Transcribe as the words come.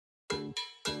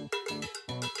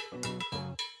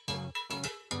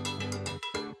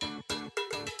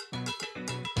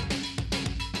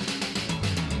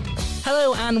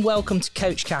Hello and welcome to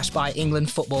Coachcast by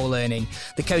England Football Learning,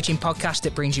 the coaching podcast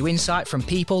that brings you insight from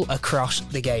people across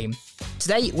the game.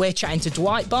 Today we're chatting to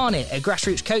Dwight Barnett, a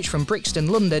grassroots coach from Brixton,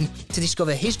 London, to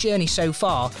discover his journey so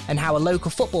far and how a local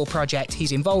football project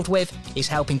he's involved with is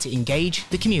helping to engage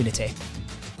the community.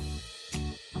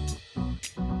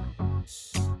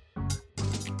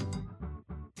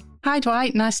 Hi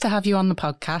Dwight, nice to have you on the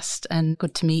podcast and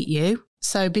good to meet you.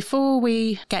 So before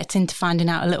we get into finding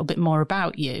out a little bit more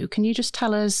about you, can you just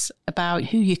tell us about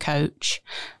who you coach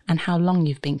and how long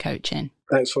you've been coaching?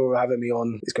 Thanks for having me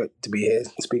on. It's great to be here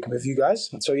speaking with you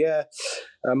guys. So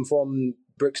I'm from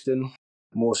Brixton,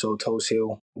 more so Tulse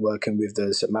Hill, working with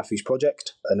the St Matthews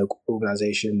Project, an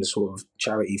organisation, sort of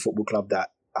charity football club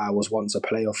that I was once a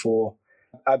player for.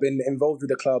 I've been involved with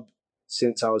the club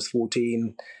since I was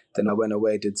 14. Then I went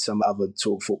away, did some other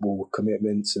sort of football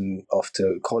commitments and off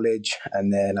to college.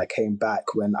 And then I came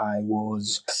back when I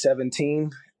was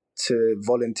 17 to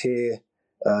volunteer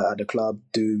at the club,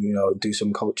 do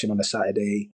some coaching on a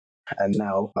Saturday. And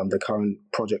now I'm the current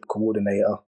project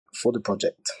coordinator for the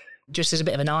project. Just as a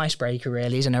bit of an icebreaker,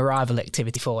 really, as an arrival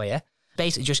activity for you,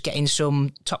 basically just getting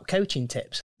some top coaching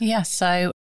tips. Yeah,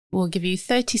 so we'll give you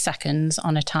 30 seconds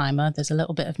on a timer. There's a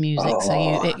little bit of music,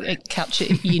 so it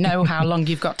captures, you know how long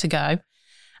you've got to go.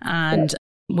 And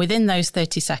within those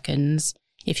 30 seconds,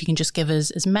 if you can just give us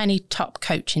as many top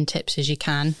coaching tips as you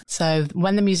can. So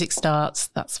when the music starts,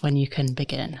 that's when you can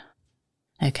begin.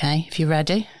 Okay, if you're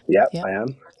ready? Yep. I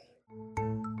am.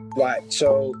 Right,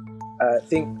 so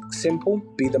think simple,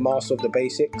 be the master of the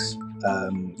basics.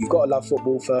 You've got to love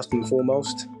football first and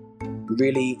foremost.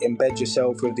 Really embed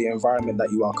yourself with the environment that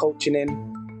you are coaching in.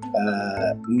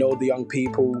 Know the young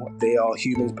people. They are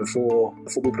humans before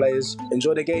football players.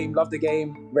 Enjoy the game, love the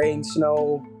game. Rain,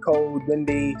 snow, cold,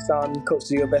 windy, sun. Coach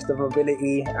to your best of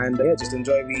ability. And just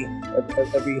enjoy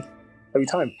every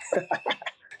time.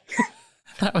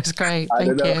 That was great.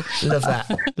 Thank you. Love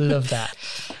that. Love that.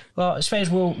 Well, I suppose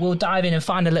we'll dive in and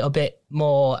find a little bit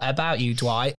more about you,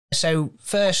 Dwight. So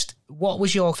first, what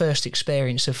was your first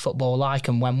experience of football like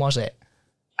and when was it?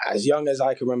 As young as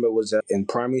I can remember was in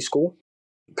primary school,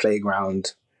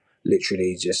 playground,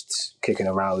 literally just kicking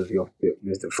around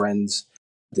with the friends.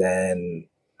 Then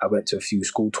I went to a few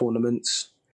school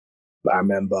tournaments, but I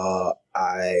remember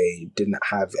I didn't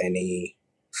have any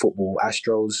football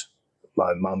Astros.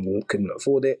 My mum couldn't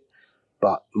afford it,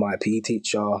 but my PE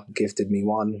teacher gifted me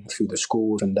one through the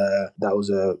school, and that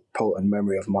was a potent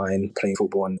memory of mine, playing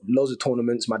football and loads of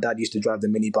tournaments. My dad used to drive the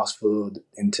minibus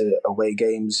into away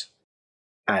games.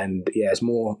 And it's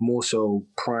more so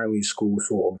primary school,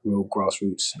 sort of real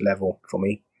grassroots level for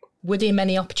me. Were there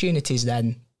many opportunities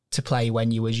then to play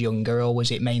when you was younger, or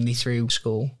was it mainly through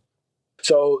school?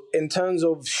 So in terms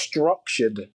of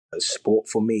structured sport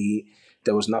for me,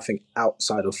 there was nothing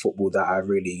outside of football that I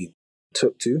really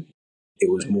took to.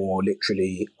 It was more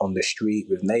literally on the street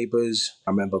with neighbours.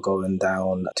 I remember going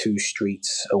down 2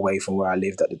 streets away from where I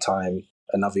lived at the time.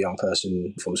 Another young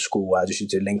person from school, I just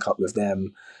used to link up with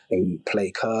them and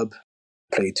play curb,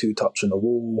 play 2-touch on the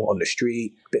wall, on the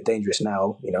street. Bit dangerous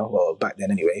now, well, back then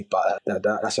anyway, but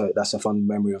that's a fun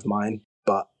memory of mine.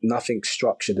 But nothing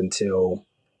structured until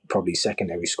probably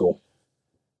secondary school.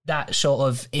 That sort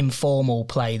of informal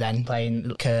play then,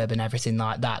 playing curb and everything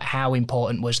like that, how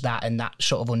important was that and that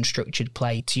sort of unstructured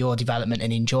play to your development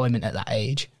and enjoyment at that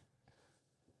age?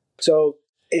 So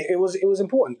it was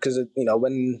important because,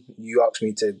 when you asked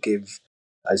me to give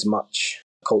as much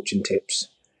coaching tips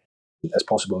as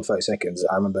possible in 30 seconds,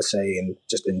 I remember saying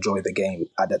just enjoy the game.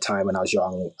 At that time when I was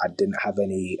young, I didn't have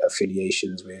any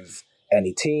affiliations with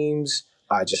any teams.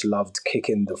 I just loved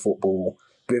kicking the football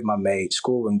with my mates,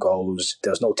 scoring goals.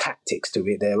 There was no tactics to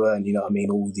it. There weren't,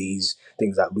 all these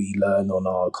things that we learn on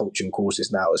our coaching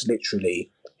courses now. It's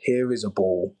literally, here is a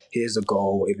ball, here's a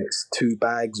goal. If it's 2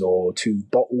 bags or 2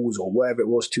 bottles or whatever it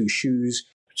was, 2 shoes,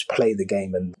 just play the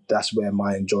game. And that's where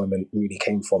my enjoyment really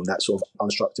came from, that sort of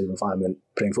unstructured environment,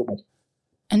 playing football.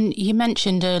 And you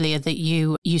mentioned earlier that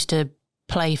you used to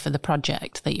play for the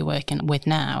project that you're working with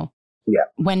now. Yeah.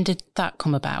 When did that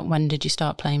come about? When did you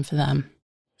start playing for them?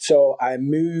 So I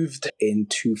moved in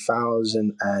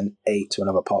 2008 to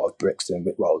another part of Brixton,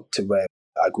 to where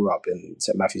I grew up in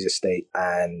St Matthews Estate,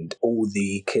 and all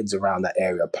the kids around that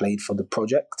area played for the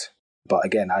project. But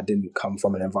again, I didn't come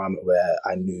from an environment where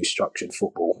I knew structured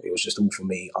football. It was just all for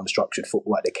me, unstructured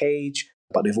football at the cage.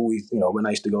 But they've always, when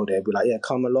I used to go there, they'd be like, yeah,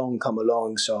 come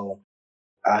along. So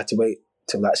I had to wait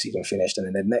till that season finished. And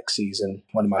then the next season,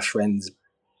 one of my friends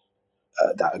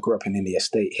that I grew up in the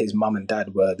estate, his mum and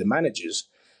dad were the managers.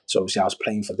 So obviously I was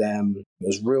playing for them. It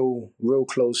was real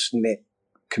close-knit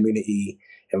community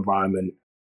environment.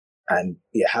 And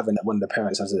yeah, having one of the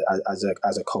parents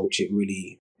as a coach, it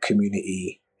really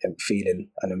community and feeling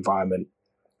and environment.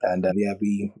 And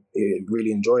we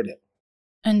really enjoyed it.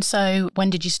 And so when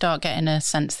did you start getting a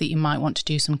sense that you might want to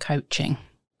do some coaching?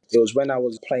 It was when I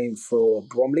was playing for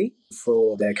Bromley,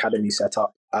 for the academy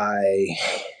setup. I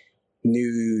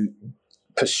knew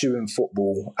pursuing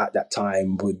football at that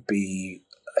time would be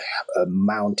a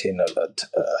mountain,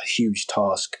 a huge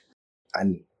task.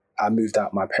 And I moved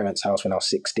out my parents' house when I was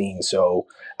 16. So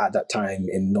at that time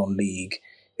in non-league,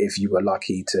 if you were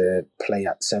lucky to play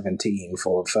at 17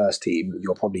 for first team,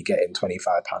 you're probably getting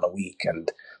 £25 a week.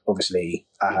 And obviously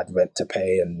I had rent to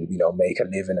pay and, make a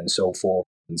living and so forth.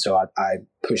 And so I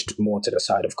pushed more to the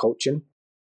side of coaching.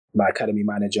 My academy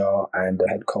manager and the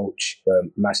head coach were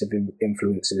massive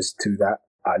influences to that.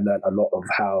 I learned a lot of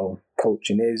how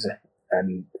coaching is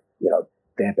and,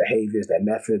 their behaviours, their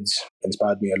methods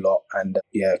inspired me a lot. And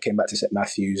came back to St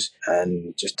Matthews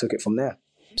and just took it from there.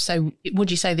 So would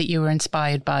you say that you were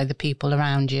inspired by the people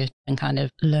around you and kind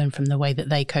of learned from the way that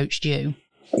they coached you?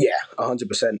 Yeah,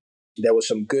 100%. There were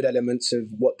some good elements of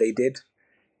what they did.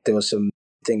 There were some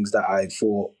things that I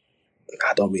thought,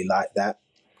 I don't really like that.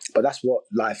 But that's what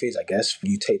life is, I guess.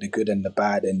 You take the good and the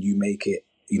bad and you make it,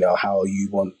 how you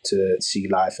want to see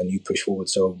life and you push forward.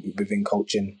 So within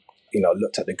coaching,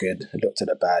 looked at the good, looked at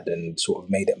the bad and sort of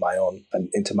made it my own and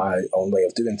into my own way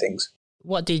of doing things.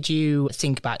 What did you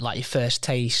think about your first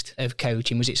taste of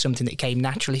coaching? Was it something that came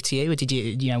naturally to you, or did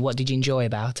you, what did you enjoy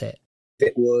about it?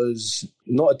 It was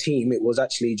not a team. It was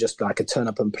actually just like a turn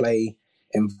up and play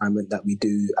environment that we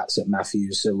do at St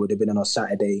Matthews. So it would have been on a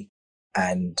Saturday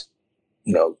and,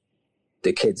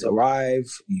 the kids arrive,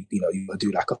 you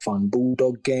do like a fun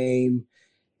bulldog game,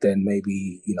 then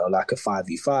maybe, like a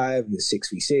 5v5, and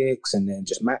 6v6, and then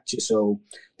just matches. So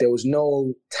there was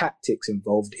no tactics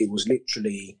involved. It was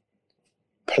literally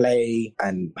play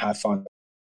and have fun.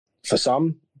 For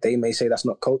some, they may say that's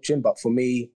not coaching, but for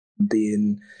me,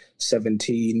 being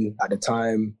 17 at the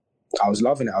time, I was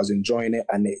loving it. I was enjoying it.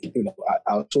 And,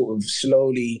 I was sort of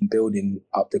slowly building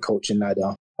up the coaching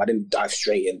ladder. I didn't dive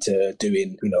straight into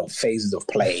doing, phases of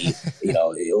play,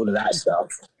 all of that stuff.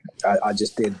 I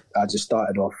just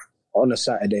started off on a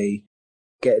Saturday,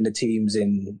 getting the teams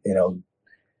in,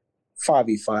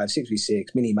 5v5,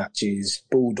 6v6, mini matches,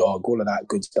 bulldog, all of that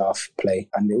good stuff, play.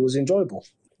 And it was enjoyable.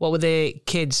 What were the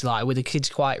kids like? Were the kids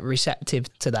quite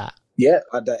receptive to that? Yeah,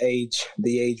 at that age,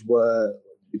 the age were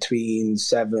between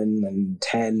 7 and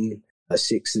 10,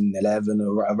 6 and 11,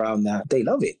 or around that. They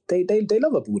love it. They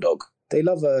love a bulldog. They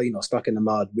love stuck in the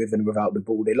mud with and without the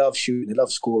ball. They love shooting. They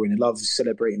love scoring. They love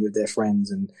celebrating with their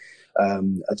friends. And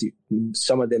I think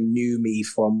some of them knew me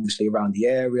from obviously around the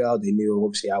area. They knew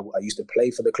obviously I used to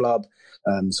play for the club.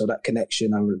 So that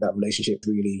connection and that relationship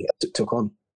really took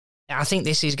on. I think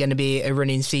this is going to be a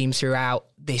running theme throughout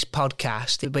this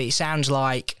podcast, but it sounds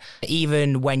like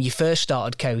even when you first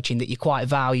started coaching that you quite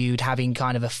valued having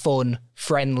kind of a fun,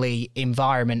 friendly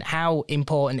environment. How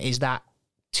important is that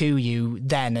to you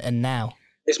then and now?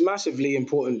 It's massively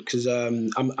important because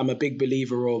I'm a big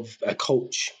believer of a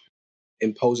coach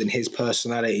imposing his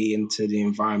personality into the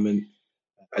environment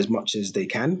as much as they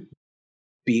can.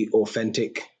 Be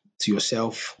authentic to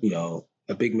yourself.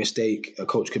 A big mistake a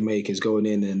coach can make is going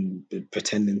in and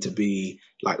pretending to be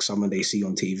like someone they see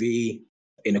on TV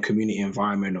in a community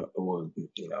environment or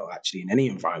actually in any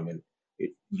environment.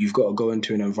 You've got to go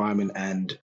into an environment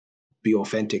and be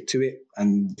authentic to it.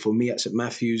 And for me at St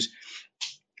Matthews,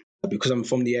 because I'm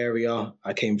from the area,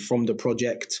 I came from the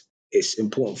project, it's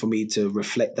important for me to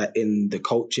reflect that in the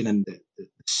coaching and the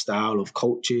style of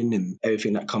coaching and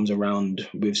everything that comes around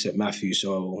with St Matthews.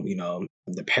 So,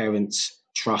 the parents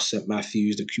trust St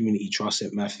Matthews, the community trust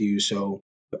St Matthews. So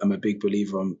I'm a big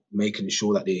believer on making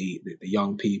sure that the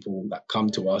young people that come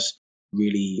to us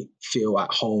really feel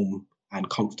at home and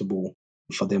comfortable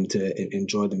for them to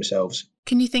enjoy themselves.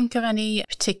 Can you think of any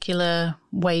particular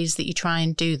ways that you try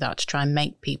and do that to try and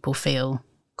make people feel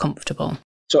comfortable?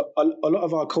 So a lot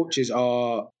of our coaches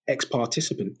are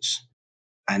ex-participants,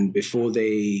 and before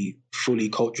they fully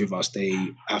coach with us, they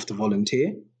have to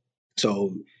volunteer.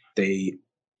 So they,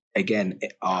 again,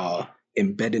 are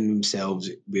embedding themselves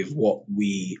with what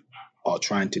we are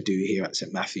trying to do here at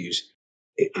St Matthews.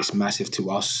 It's massive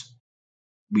to us.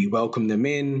 We welcome them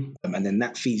in, and then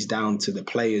that feeds down to the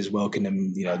players welcoming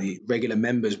them, the regular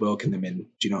members welcome them in.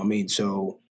 Do you know what I mean?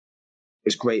 So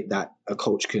it's great that a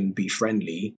coach can be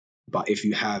friendly, but if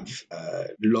you have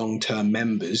long-term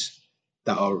members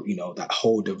that are, that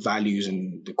hold the values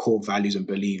and the core values and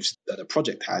beliefs that the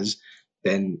project has,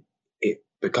 then it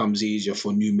becomes easier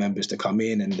for new members to come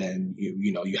in. And then,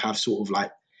 you have sort of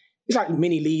like it's like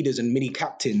mini leaders and mini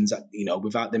captains that,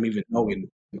 without them even knowing,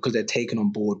 because they're taking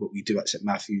on board what we do at St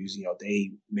Matthews,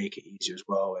 they make it easier as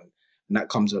well. And that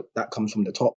comes from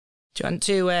the top. Do you want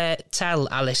to tell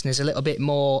our listeners a little bit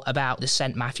more about the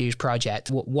St Matthews project?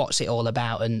 What's it all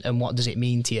about and what does it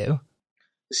mean to you?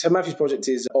 The St Matthews project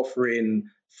is offering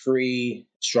free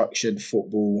structured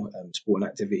football and sporting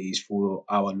activities for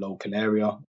our local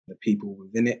area, the people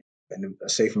within it, and a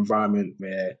safe environment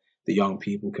where the young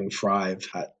people can thrive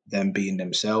at them being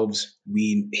themselves.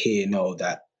 We here know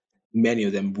that many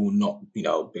of them will not,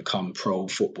 become pro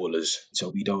footballers. So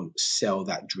we don't sell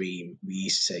that dream. We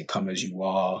say, come as you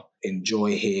are,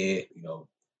 enjoy here,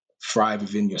 thrive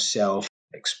within yourself,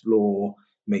 explore,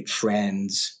 make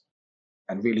friends,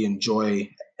 and really enjoy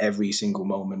every single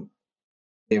moment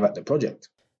here at the project.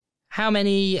 How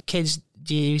many kids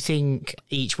do you think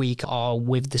each week are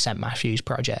with the St Matthews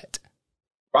project?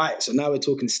 Right, so now we're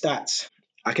talking stats.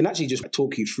 I can actually just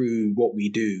talk you through what we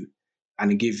do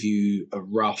and give you a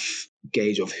rough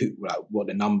gauge of what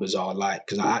the numbers are like,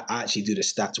 because I actually do the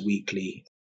stats weekly.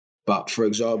 But for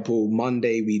example,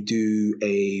 Monday we do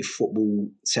a football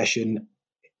session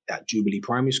at Jubilee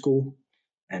Primary School,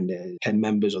 and there's 10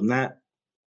 members on that.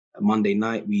 Monday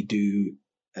night we do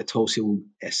a Tulse Hill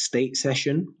estate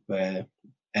session where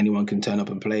anyone can turn up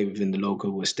and play within the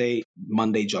local estate.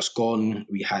 Monday just gone,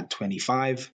 we had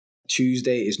 25.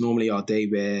 Tuesday is normally our day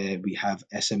where we have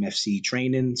SMFC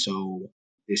training. So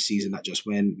this season that just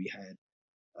went, we had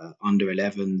under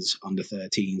 11s, under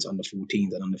 13s, under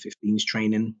 14s, and under 15s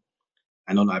training.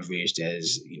 And on average,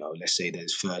 there's, let's say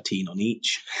there's 13 on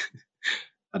each.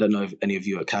 I don't know if any of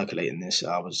you are calculating this.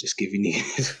 I was just giving you.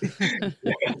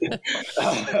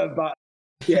 But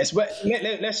yes,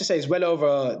 let's just say it's well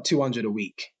over 200 a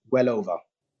week. Well over.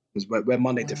 Because we're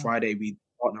Monday to Friday. We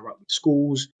partner up with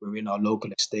schools. We're in our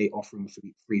local estate offering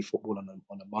free football on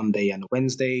a Monday and a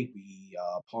Wednesday. We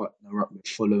partner up with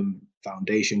Fulham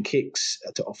Foundation Kicks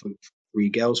to offer free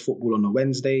girls football on a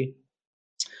Wednesday.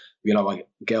 We have a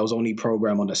girls only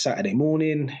program on a Saturday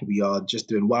morning. We are just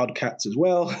doing Wildcats as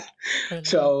well.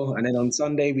 So, and then on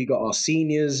Sunday, we got our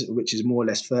seniors, which is more or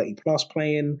less 30 plus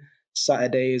playing.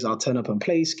 Saturdays, our turn up and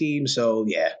play scheme. So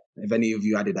yeah, if any of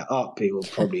you added that up, it will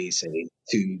probably say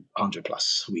 200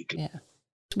 plus weekly. Yeah.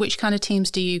 Which kind of teams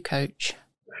do you coach?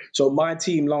 So my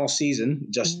team last season,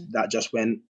 that just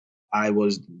went, I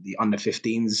was the under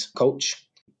 15s coach.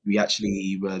 We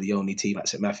actually were the only team at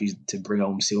St Matthews to bring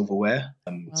home silverware.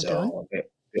 So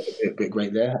a bit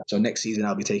great there. So next season,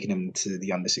 I'll be taking them to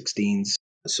the under 16s.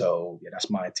 So yeah, that's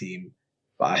my team.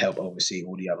 But I help oversee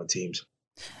all the other teams.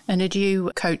 And had you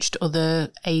coached other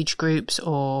age groups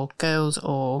or girls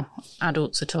or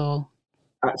adults at all?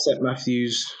 At St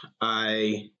Matthews,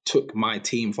 I took my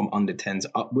team from under 10s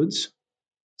upwards.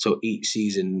 So each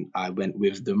season I went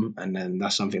with them, and then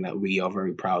that's something that we are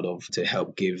very proud of, to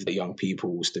help give the young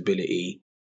people stability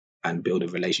and build a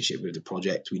relationship with the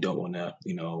project. We don't want to,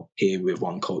 here with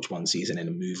one coach one season and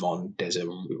then move on. There's a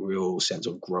real sense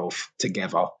of growth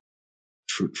together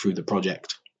through the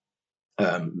project.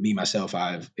 Me, myself,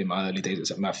 in my early days at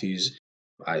St Matthews,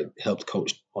 I helped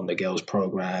coach on the girls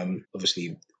program.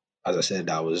 Obviously, as I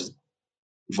said, I was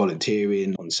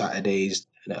volunteering on Saturdays.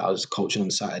 I was coaching on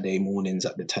Saturday mornings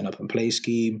at the Turn Up and Play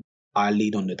scheme. I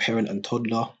lead on the parent and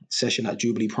toddler session at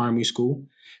Jubilee Primary School.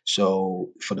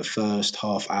 So for the first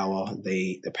half hour,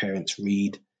 the parents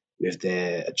read with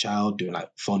their child, doing like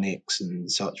phonics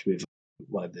and such with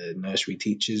one of the nursery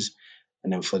teachers.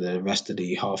 And then for the rest of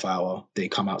the half hour, they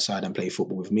come outside and play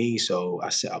football with me. So I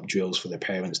set up drills for the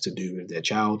parents to do with their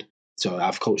child. So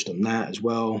I've coached on that as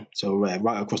well. So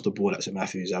right across the board at St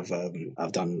Matthews,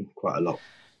 I've done quite a lot.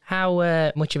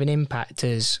 How much of an impact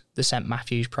has the St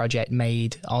Matthews project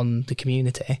made on the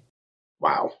community?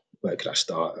 Wow, where could I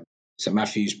start? St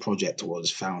Matthews project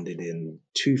was founded in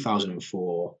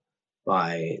 2004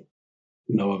 by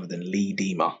no other than Lee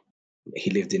Deemer.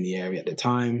 He lived in the area at the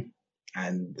time.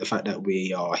 And the fact that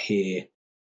we are here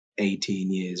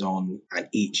 18 years on, and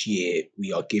each year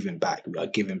we are giving back.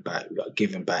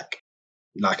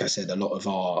 Like I said, a lot of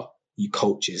our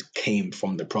coaches came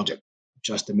from the project.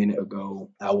 Just a minute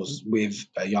ago, I was with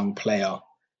a young player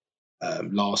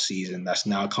last season that's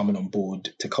now coming on board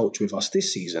to coach with us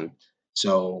this season.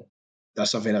 So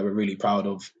that's something that we're really proud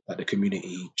of, that the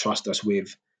community trust us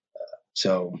with.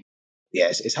 So yeah,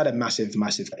 it's had a massive,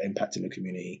 massive impact in the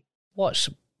community. What's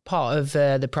part of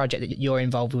the project that you're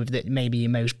involved with that maybe you're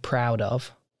most proud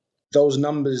of? Those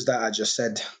numbers that I just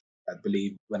said, I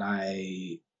believe when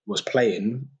I was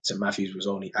playing, St Matthews was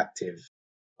only active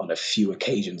on a few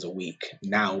occasions a week.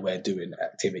 Now we're doing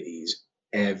activities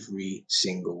every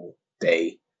single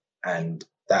day, and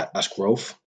that's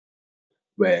growth.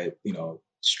 we're,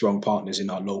 strong partners in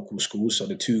our local schools. So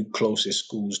the two closest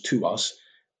schools to us,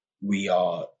 we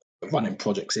are running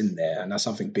projects in there. And that's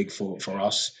something big for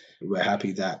us. We're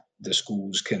happy that the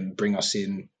schools can bring us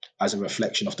in as a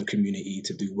reflection of the community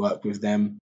to do work with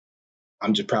them.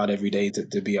 I'm just proud every day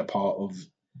to be a part of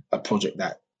a project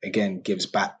that, again, gives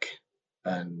back.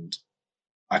 And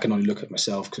I can only look at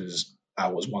myself because I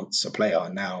was once a player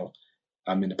and now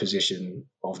I'm in a position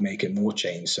of making more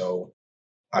change. So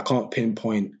I can't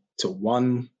pinpoint to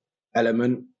one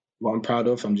element what I'm proud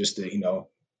of. I'm just,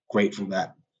 grateful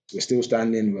that we're still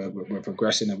standing, we're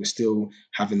progressing, and we're still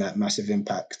having that massive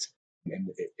impact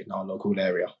in our local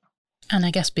area. And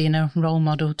I guess being a role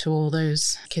model to all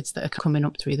those kids that are coming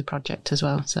up through the project as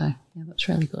well. So yeah, that's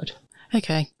really good.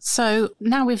 Okay, so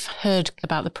now we've heard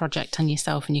about the project and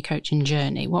yourself and your coaching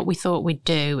journey, what we thought we'd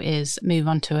do is move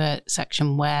on to a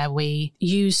section where we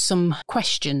use some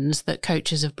questions that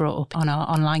coaches have brought up on our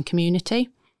online community.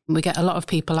 We get a lot of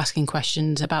people asking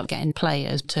questions about getting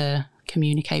players to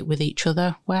communicate with each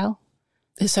other well.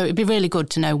 So it'd be really good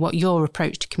to know what your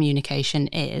approach to communication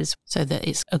is so that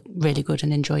it's a really good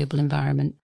and enjoyable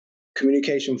environment.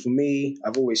 Communication for me,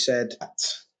 I've always said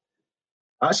that.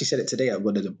 I actually said it today at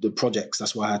one of the projects.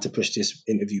 That's why I had to push this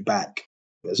interview back.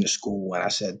 I was in school and I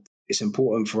said, it's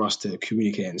important for us to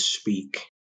communicate and speak,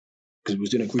 because we was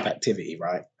doing a group activity,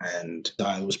 right? And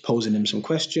I was posing them some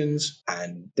questions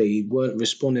and they weren't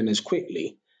responding as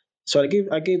quickly. So I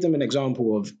gave them an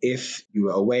example of, if you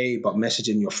were away but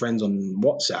messaging your friends on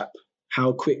WhatsApp,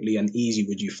 how quickly and easy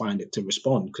would you find it to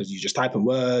respond? Because you just type in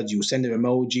words, you send an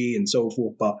emoji and so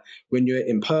forth. But when you're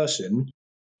in person,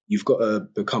 you've got to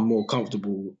become more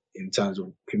comfortable in terms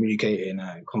of communicating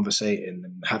and conversating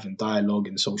and having dialogue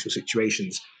in social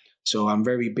situations. So I'm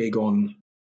very big on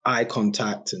eye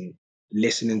contact and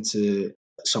listening to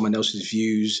someone else's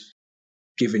views,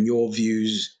 giving your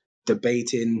views,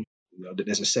 debating.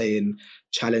 There's a saying,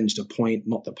 challenge the point,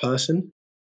 not the person.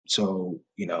 So,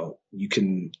 you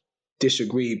can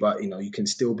disagree, but, you can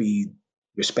still be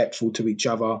respectful to each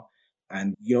other.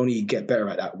 And you only get better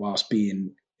at that whilst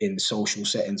being in social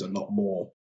settings a lot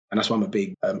more. And that's why I'm a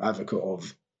big advocate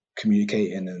of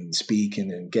communicating and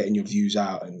speaking and getting your views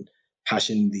out and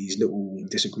hashing these little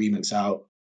disagreements out.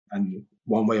 And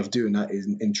one way of doing that is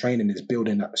in training is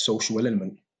building that social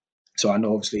element. So I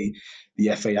know obviously the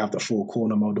FA have the 4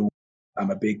 corner model. I'm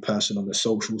a big person on the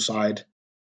social side.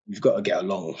 You've got to get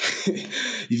along.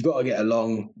 You've got to get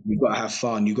along. You've got to have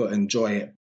fun. You've got to enjoy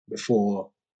it before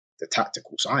the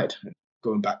tactical side.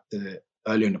 Going back to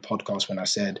earlier in the podcast when I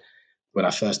said, when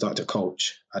I first started to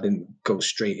coach, I didn't go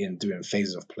straight in doing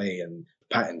phases of play and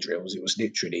pattern drills. It was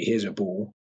literally, here's a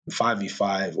ball,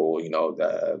 5v5, or,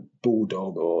 the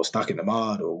bulldog, or stuck in the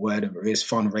mud, or whatever it is,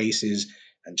 fun races,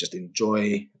 and just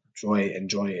enjoy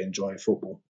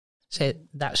football. So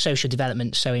that social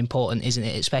development's so important, isn't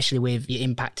it? Especially with you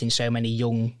impacting so many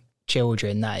young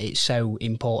children, that it's so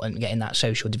important getting that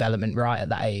social development right at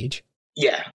that age.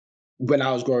 Yeah. When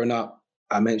I was growing up,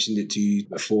 I mentioned it to you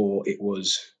before, it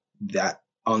was that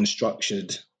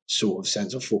unstructured sort of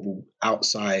sense of football,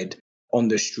 outside, on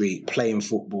the street, playing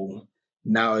football.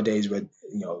 Nowadays, we're,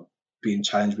 being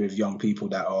challenged with young people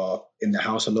that are in the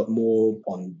house a lot more,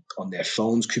 on their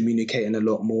phones, communicating a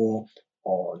lot more,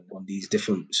 on these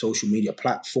different social media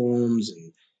platforms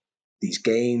and these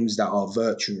games that are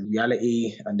virtual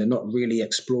reality, and they're not really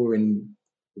exploring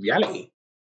reality.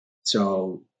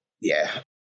 So,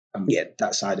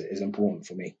 that side is important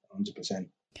for me, 100%.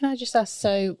 Can I just ask,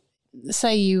 so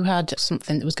say you had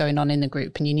something that was going on in the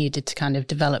group and you needed to kind of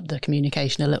develop the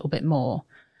communication a little bit more.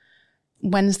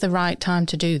 When's the right time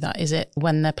to do that? Is it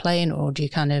when they're playing, or do you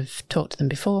kind of talk to them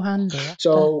beforehand?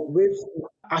 So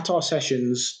at our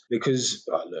sessions, because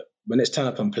look, when it's turn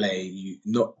up and play,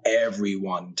 not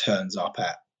everyone turns up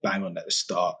at bang on at the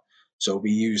start. So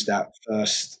we use that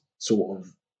first sort of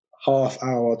half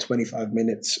hour, 25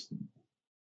 minutes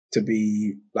to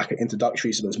be like an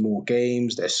introductory. So there's more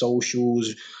games, there's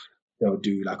socials. They'll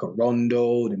do like a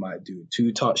rondo, they might do a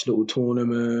 2-touch little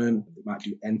tournament, they might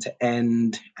do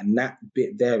end-to-end. And that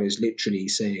bit there is literally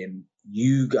saying,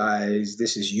 you guys,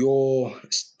 this is your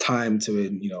time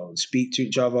to, speak to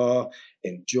each other,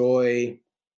 enjoy.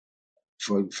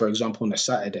 For example, on a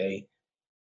Saturday,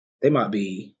 they might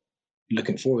be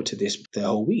looking forward to this the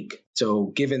whole week. So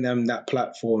giving them that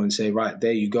platform and say, right,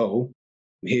 there you go.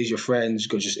 Here's your friends,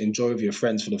 go just enjoy with your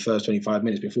friends for the first 25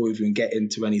 minutes before we even get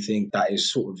into anything that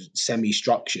is sort of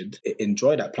semi-structured.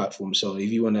 Enjoy that platform. So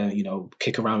if you want to,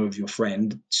 kick around with your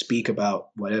friend, speak about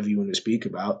whatever you want to speak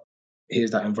about, here's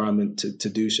that environment to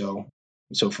do so.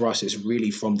 So for us, it's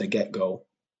really from the get-go,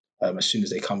 as soon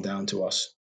as they come down to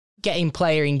us. getting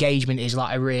player engagement is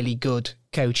like a really good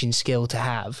coaching skill to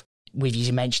have. With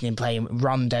you mentioning playing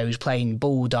rondos, playing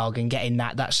bulldog and getting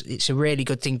it's a really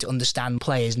good thing to understand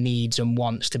players' needs and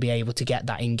wants to be able to get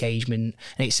that engagement.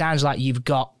 And it sounds like you've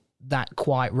got that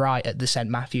quite right at the St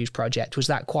Matthews project. Was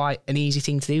that quite an easy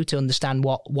thing to do, to understand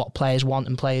what players want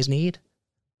and players need?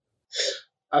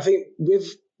 I think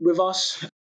with us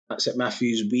at St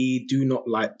Matthews, we do not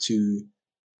like to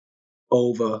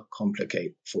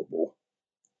overcomplicate football.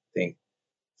 I think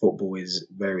football is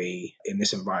very, in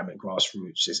this environment,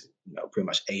 grassroots is pretty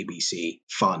much ABC,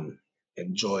 fun,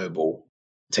 enjoyable,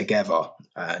 together.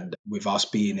 And with us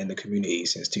being in the community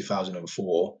since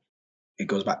 2004, it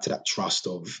goes back to that trust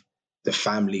of the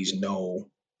families know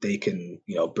they can,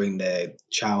 bring their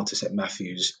child to St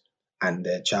Matthews and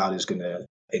their child is going to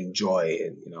enjoy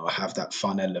and, have that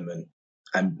fun element.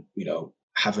 And,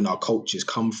 having our coaches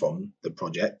come from the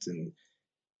project, and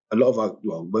a lot of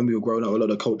when we were growing up, a lot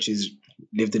of coaches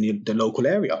lived in the local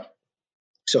area.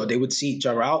 So they would see each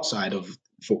other outside of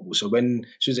football. So as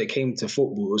soon as they came to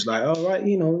football, it was like, all right,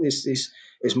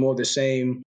 it's more the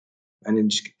same, and then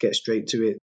just get straight to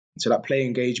it. So that play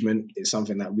engagement is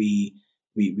something that we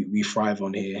thrive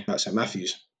on here at St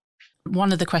Matthews.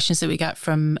 One of the questions that we get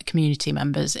from community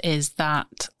members is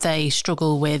that they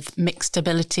struggle with mixed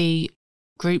ability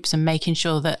groups and making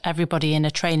sure that everybody in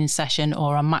a training session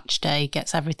or on match day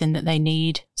gets everything that they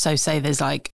need. So say there's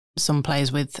like some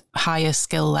players with higher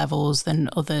skill levels than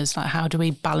others. Like, how do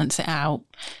we balance it out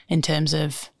in terms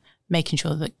of making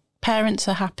sure that parents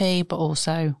are happy, but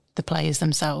also the players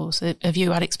themselves? Have you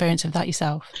had experience of that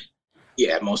yourself?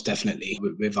 Yeah, most definitely.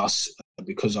 With us,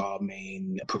 because our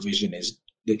main provision is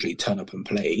literally turn up and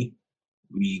play,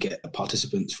 we get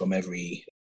participants from every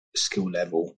skill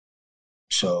level.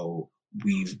 So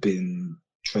we've been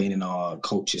training our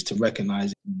coaches to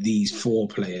recognize these 4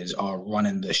 players are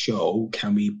running the show.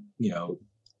 Can we,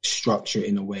 structure it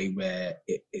in a way where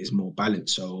it is more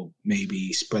balanced? So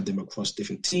maybe spread them across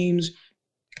different teams,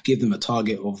 give them a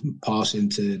target of passing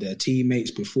to their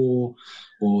teammates before,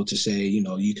 or to say,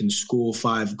 you can score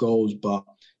 5 goals, but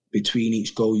between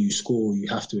each goal you score, you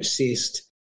have to assist,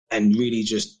 and really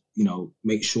just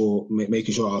making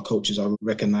sure our coaches are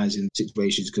recognizing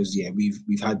situations. Because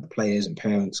we've had players and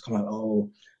parents come out, oh,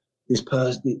 this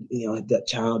person, that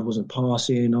child wasn't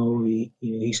passing, oh,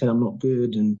 he said I'm not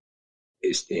good, and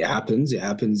it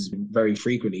happens very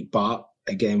frequently. But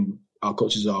again, our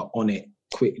coaches are on it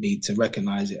quickly to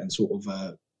recognize it and sort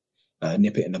of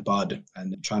nip it in the bud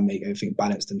and try and make everything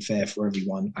balanced and fair for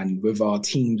everyone. And with our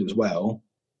teams as well,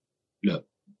 look,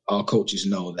 our coaches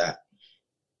know that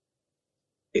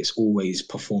it's always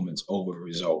performance over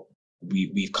result.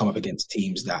 We've come up against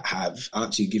teams that have, I'll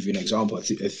actually give you an example. A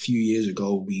few years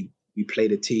ago, we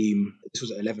played a team, this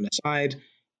was 11 aside,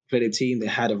 played a team that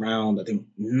had around, I think,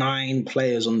 9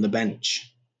 players on the bench.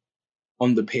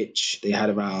 On the pitch, they had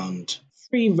around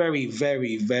 3 very,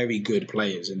 very, very good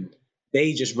players, and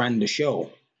they just ran the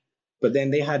show. But then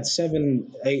they had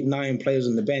 7, 8, 9 players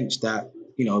on the bench that,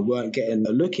 weren't getting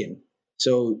a look in.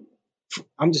 So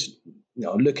I'm just,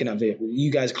 looking at it,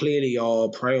 you guys clearly are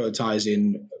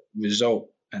prioritizing result.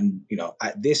 And,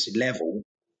 at this level,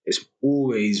 it's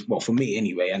always, well, for me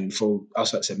anyway, and for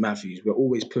us at St Matthews, we're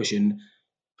always pushing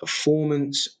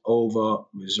performance over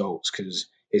results, because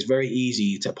it's very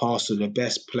easy to pass to the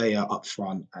best player up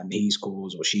front and he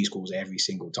scores or she scores every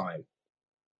single time.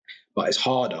 But it's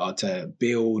harder to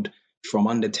build from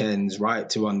under 10s right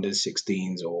to under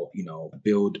 16s, or,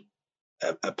 build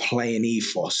a playing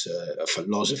ethos, a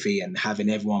philosophy, and having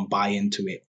everyone buy into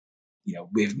it,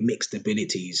 with mixed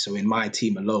abilities. So in my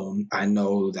team alone, I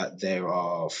know that there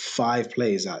are 5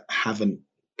 players that haven't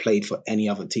played for any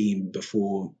other team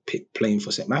before playing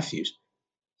for St Matthews.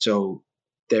 So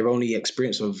their only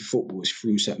experience of football is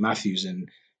through St Matthews, and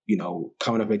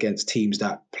coming up against teams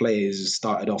that players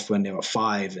started off when they were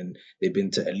 5 and they've been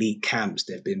to elite camps,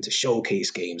 they've been to showcase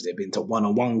games, they've been to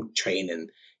one-on-one training.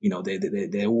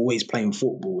 They're always playing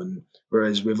football, and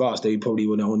whereas with us, they probably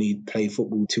would only play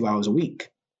football 2 hours a week.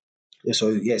 So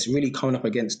it's really coming up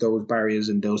against those barriers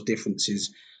and those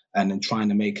differences, and then trying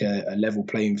to make a level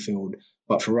playing field.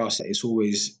 But for us, it's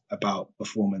always about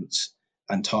performance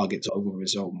and targets over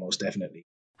result, most definitely.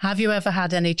 Have you ever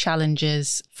had any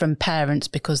challenges from parents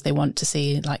because they want to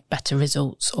see like better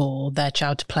results or their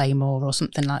child to play more or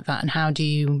something like that? And how do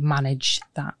you manage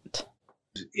that?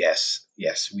 Yes,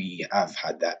 we have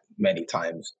had that many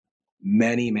times.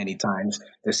 Many times.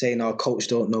 They're saying our coach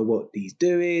don't know what he's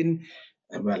doing.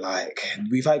 And we're like,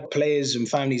 we've had players and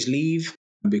families leave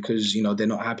because, they're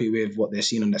not happy with what they're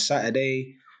seeing on the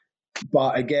Saturday.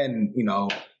 But again,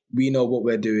 we know what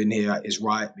we're doing here is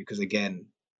right, because again,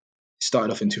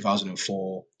 started off in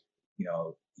 2004,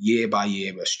 year by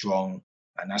year we're strong.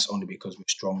 And that's only because we're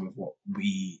strong with what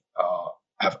we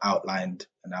have outlined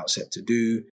and out set to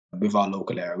do with our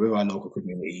local area, with our local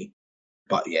community.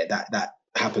 But yeah, that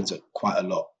happens quite a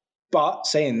lot. But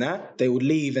saying that, they would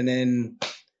leave and then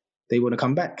they want to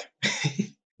come back.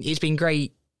 It's been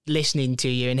great listening to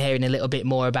you and hearing a little bit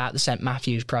more about the St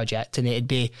Matthews project, and it'd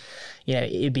be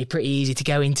pretty easy to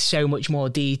go into so much more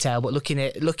detail, but looking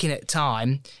at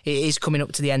time, it is coming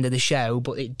up to the end of the show,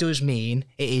 but it does mean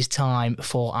it is time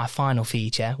for our final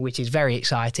feature, which is very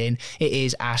exciting. It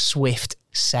is our Swift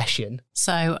session.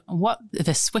 So what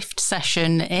the Swift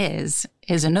session is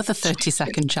another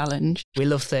 30-second challenge. We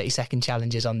love 30-second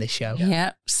challenges on this show.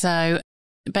 Yeah. So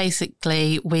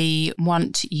basically, we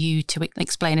want you to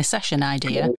explain a session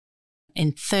idea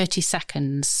in 30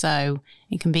 seconds. So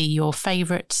it can be your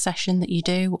favourite session that you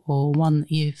do or one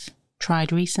that you've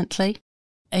tried recently.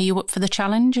 Are you up for the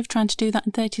challenge of trying to do that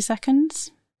in 30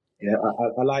 seconds? Yeah,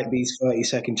 I like these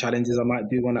 30-second challenges. I might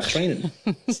do one at training.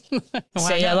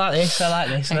 See, I like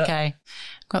this. Okay.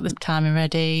 Got the timer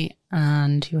ready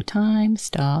and your time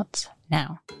starts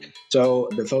now. So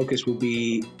the focus will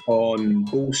be on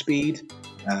ball speed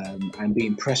and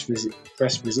being press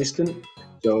resistant.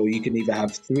 So you can either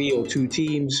have 3 or 2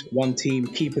 teams, one team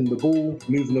keeping the ball,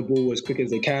 moving the ball as quick as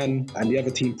they can, and the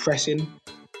other team pressing.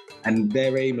 And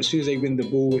their aim, as soon as they win the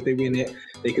ball, if they win it,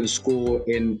 they can score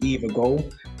in either goal.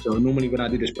 So normally when I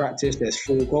do this practice, there's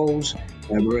 4 goals.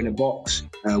 We're in a box.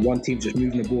 One team just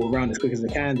moving the ball around as quick as they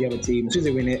can. The other team, as soon as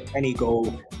they win it, any goal,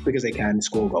 as quick as they can,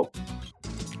 score a goal.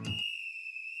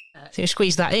 So you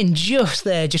squeeze that in just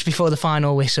there, just before the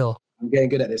final whistle. I'm getting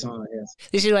good at this, aren't I? Yes.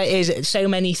 This is what it is. So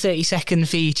many 30-second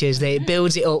features that it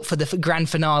builds it up for the grand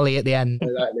finale at the end.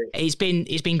 Exactly.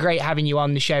 It's been great having you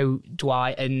on the show,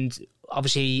 Dwight, and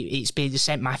obviously it's been the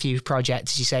St Matthews project,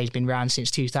 as you say, has been around since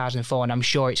 2004, and I'm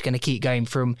sure it's going to keep going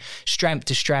from strength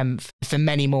to strength for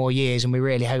many more years, and we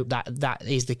really hope that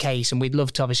is the case. And we'd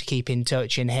love to obviously keep in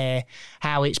touch and hear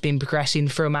how it's been progressing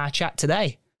from our chat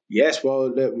today. Yes, well,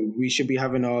 look, we should be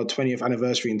having our 20th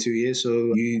anniversary in 2 years,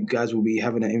 so you guys will be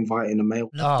having an invite in the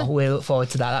mail. Oh, we look forward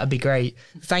to that. That'd be great.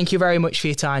 Thank you very much for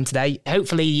your time today.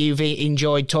 Hopefully you've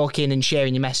enjoyed talking and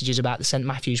sharing your messages about the St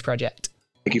Matthews project.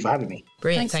 Thank you for having me.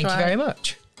 Brilliant. Thank you very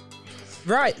much.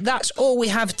 Right, that's all we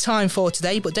have time for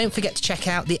today, but don't forget to check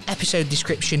out the episode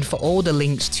description for all the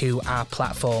links to our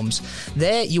platforms.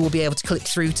 There you will be able to click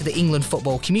through to the England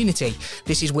football community.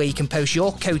 This is where you can post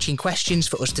your coaching questions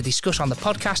for us to discuss on the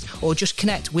podcast, or just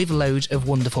connect with loads of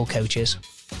wonderful coaches.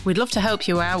 We'd love to help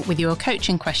you out with your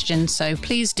coaching questions, so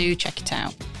please do check it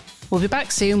out. We'll be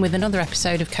back soon with another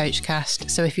episode of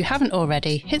Coachcast, so if you haven't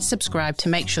already, hit subscribe to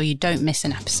make sure you don't miss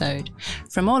an episode.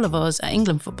 From all of us at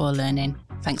England Football Learning,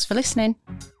 thanks for listening.